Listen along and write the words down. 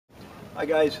Hi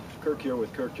guys, Kirk here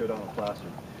with Kirk Giordano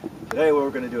Plastering. Today what we're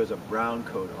going to do is a brown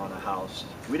coat on a house.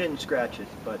 We didn't scratch it,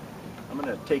 but I'm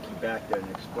going to take you back there and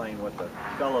explain what the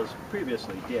fellows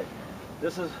previously did.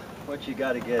 This is what you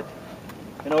got to get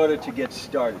in order to get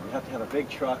started. You have to have a big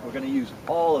truck. We're going to use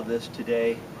all of this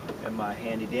today and my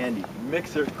handy dandy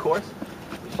mixer, of course.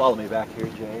 Follow me back here,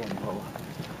 Jay, and we'll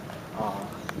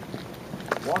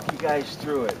walk you guys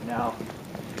through it. Now,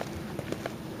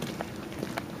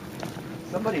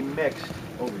 somebody mixed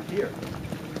over here.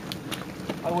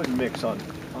 I wouldn't mix on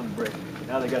brick.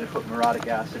 Now they got to put muriatic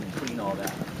acid and clean all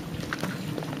that.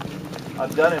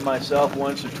 I've done it myself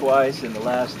once or twice in the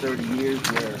last 30 years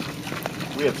where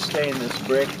we have stained this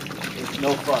brick. It's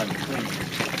no fun to clean.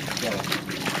 So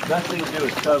the best thing to do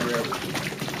is cover everything.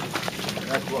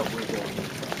 That's what we're doing.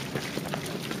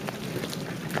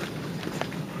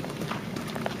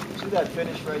 See that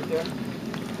finish right there?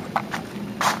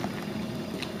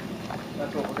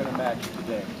 That's what we're going to match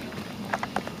today.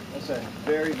 That's a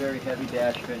very, very heavy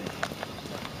dash finish.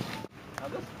 Now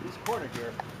this corner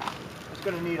here is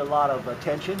going to need a lot of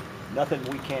attention. Nothing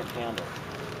we can't handle.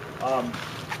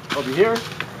 Over here,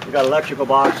 we got electrical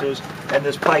boxes and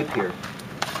this pipe here.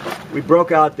 We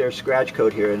broke out their scratch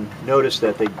coat here and noticed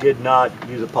that they did not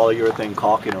use a polyurethane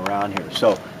caulking around here.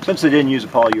 So since they didn't use a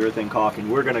polyurethane caulking,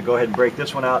 we're going to go ahead and break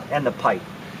this one out and the pipe.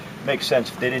 Makes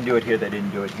sense. If they didn't do it here, they didn't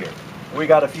do it here. We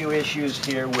got a few issues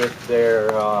here with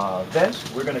their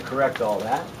vents. We're going to correct all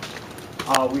that.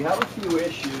 We have a few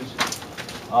issues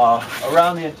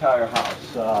around the entire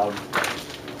house.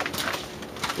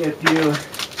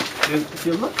 If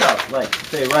you look up, like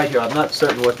say right here, I'm not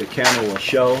certain what the camera will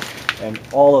show, and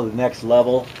all of the next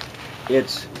level,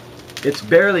 it's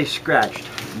barely scratched.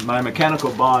 My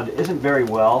mechanical bond isn't very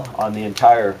well on the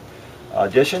entire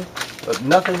addition, but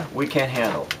nothing we can't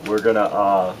handle. We're going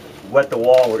to wet the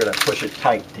wall, we're going to push it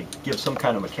tight to give some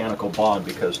kind of mechanical bond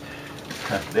because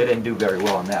they didn't do very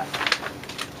well on that.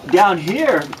 Down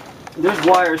here, there's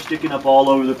wires sticking up all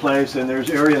over the place and there's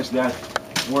areas that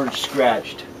weren't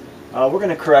scratched. We're going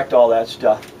to correct all that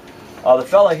stuff. The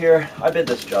fella here, I bid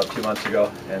this job 2 months ago,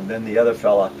 and then the other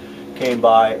fella came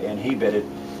by and he bid it.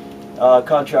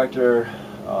 Contractor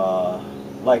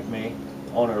liked me,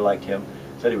 owner liked him,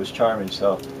 said he was charming,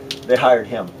 so they hired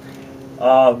him.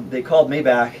 They called me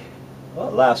back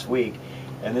last week,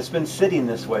 and it's been sitting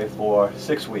this way for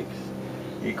 6 weeks.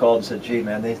 He called and said, gee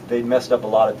man, they messed up a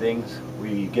lot of things.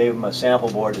 We gave him a sample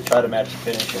board to try to match the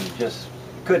finish and just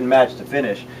couldn't match the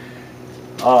finish.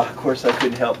 Of course I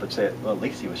couldn't help but say, well, at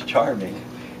least he was charming.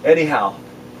 Anyhow,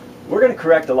 we're going to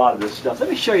correct a lot of this stuff. Let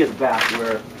me show you the back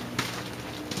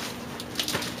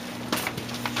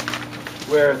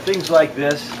where things like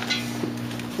this,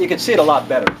 you can see it a lot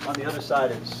better. On the other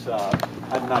side, it's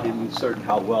I'm not even certain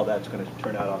how well that's going to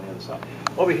turn out on the other side.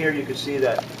 Over here, you can see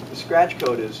that the scratch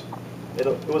coat it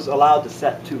was allowed to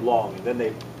set too long, and then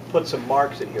they put some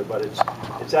marks in here, but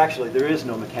it's actually, there is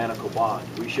no mechanical bond.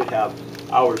 We should have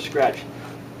our scratch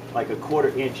like a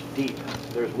 1/4 inch deep.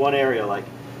 There's one area like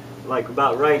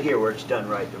about right here where it's done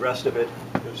right. The rest of it,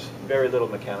 there's very little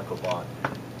mechanical bond.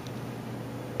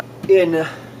 In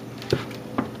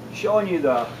showing you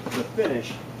the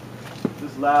finish,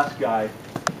 this last guy,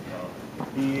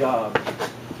 he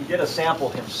did a sample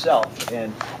himself,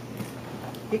 and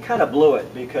he kind of blew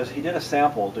it because he did a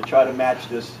sample to try to match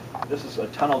this. This is a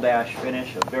tunnel dash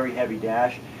finish, a very heavy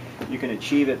dash. You can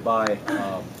achieve it by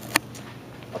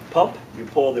a pump. You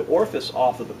pull the orifice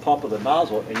off of the pump of the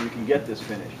nozzle and you can get this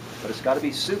finish. But it's got to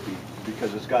be soupy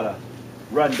because it's got to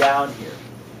run down here.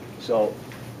 So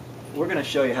we're going to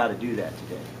show you how to do that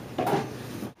today.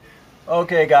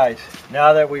 Okay guys,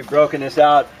 now that we've broken this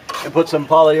out and put some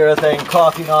polyurethane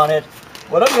caulking on it,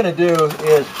 what I'm going to do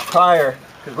is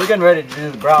because we're getting ready to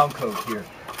do the brown coat here.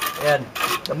 And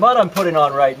the mud I'm putting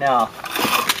on right now,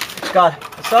 it's got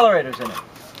accelerators in it,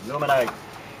 luminite.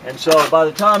 And so by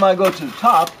the time I go to the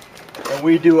top and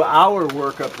we do our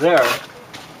work up there,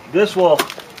 this will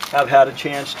have had a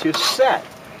chance to set.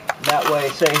 And that way,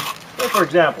 say for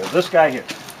example, this guy here,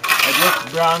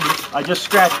 I just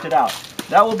scratched it out.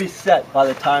 That will be set by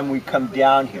the time we come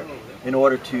down here in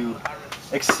order to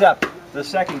accept the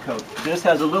second coat. This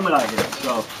has aluminite in it.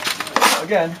 So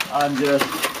again, I'm just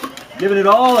giving it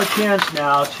all a chance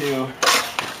now to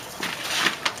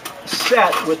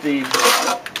set with the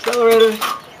accelerators.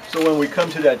 So when we come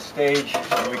to that stage,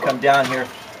 when we come down here,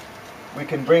 we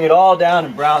can bring it all down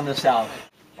and brown this out.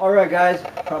 Alright guys,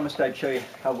 I promised I'd show you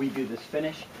how we do this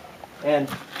finish. And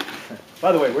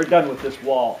by the way, we're done with this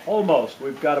wall, almost.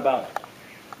 We've got about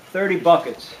 30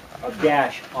 buckets of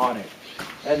dash on it.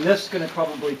 And this is going to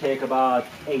probably take about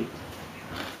 8.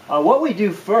 What we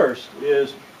do first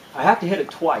is I have to hit it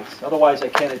twice, otherwise I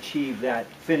can't achieve that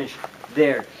finish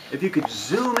there. If you could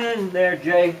zoom in there,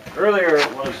 Jay. Earlier it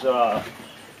was,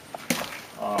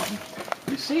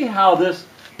 you see how this,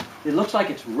 it looks like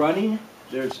it's running?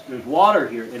 There's water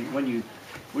here, and when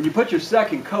you put your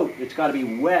second coat, it's got to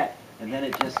be wet, and then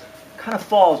it just kind of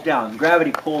falls down.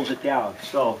 Gravity pulls it down.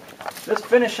 So this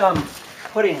finish I'm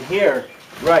putting here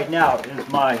right now is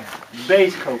my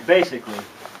base coat, basically.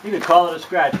 You could call it a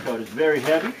scratch coat. It's very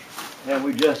heavy, and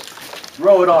we just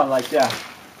throw it on like that.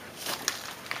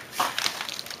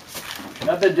 And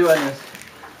I've been doing this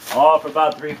all for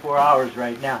about 3-4 hours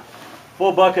right now.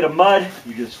 Full bucket of mud,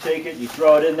 you just take it, you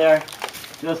throw it in there,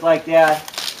 just like that.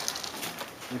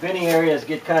 If any areas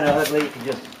get kind of ugly, you can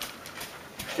just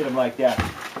hit them like that.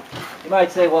 You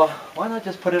might say, well, why not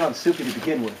just put it on soupy to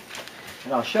begin with?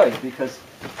 And I'll show you, because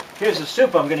here's the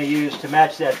soup I'm going to use to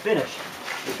match that finish.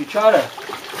 If you try to,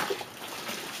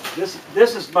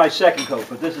 this is my second coat,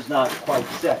 but this is not quite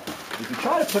set. If you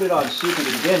try to put it on soupy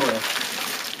to begin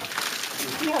with, you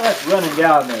see how that's running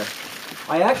down there?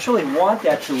 I actually want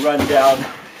that to run down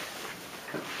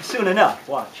soon enough.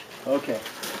 Watch. Okay.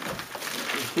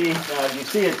 You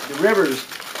see the rivers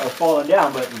are falling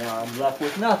down, but now I'm left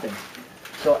with nothing.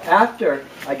 So after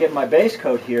I get my base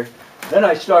coat here, then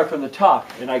I start from the top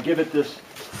and I give it this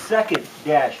second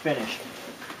dash finish.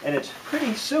 And it's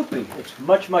pretty soupy. It's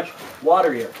much, much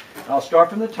waterier. I'll start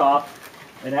from the top,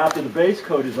 and after the base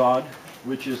coat is on,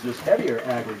 which is this heavier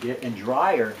aggregate and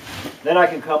drier, then I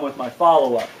can come with my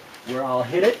follow-up, where I'll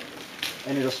hit it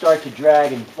and it'll start to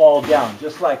drag and fall down,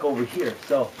 just like over here.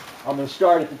 So I'm going to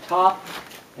start at the top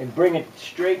and bring it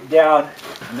straight down,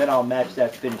 and then I'll match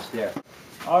that finish there.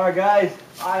 Alright guys,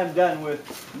 I am done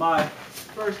with my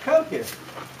first coat here.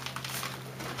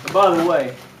 And by the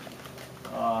way,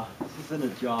 this isn't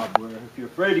a job where if you're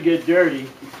afraid to get dirty,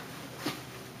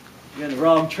 you're in the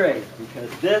wrong trade,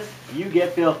 because this, you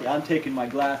get filthy. I'm taking my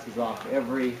glasses off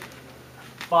every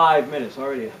 5 minutes,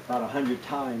 already about 100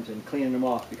 times, and cleaning them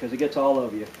off because it gets all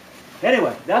over you.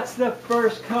 Anyway, that's the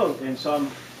first coat, and so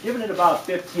I'm giving it about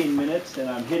 15 minutes, and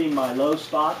I'm hitting my low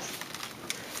spots.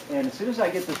 And as soon as I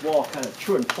get this wall kind of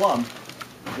true and plumb,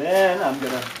 then I'm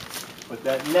going to put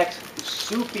that next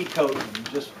soupy coat and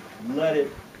just let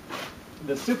it,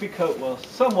 the soupy coat will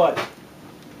somewhat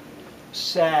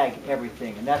sag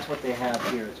everything, and that's what they have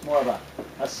here. It's more of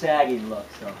a sagging look.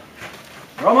 So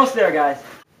we're almost there, guys.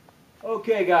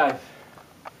 Okay, guys,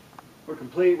 we're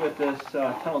complete with this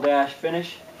tunnel dash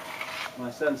finish. My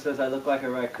son says I look like a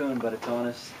raccoon, but it's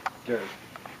honest dirt.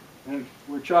 And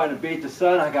we're trying to beat the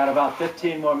sun. I got about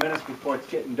 15 more minutes before it's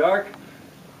getting dark.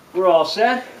 We're all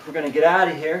set. We're going to get out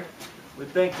of here. We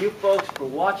thank you folks for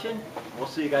watching. We'll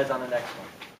see you guys on the next one.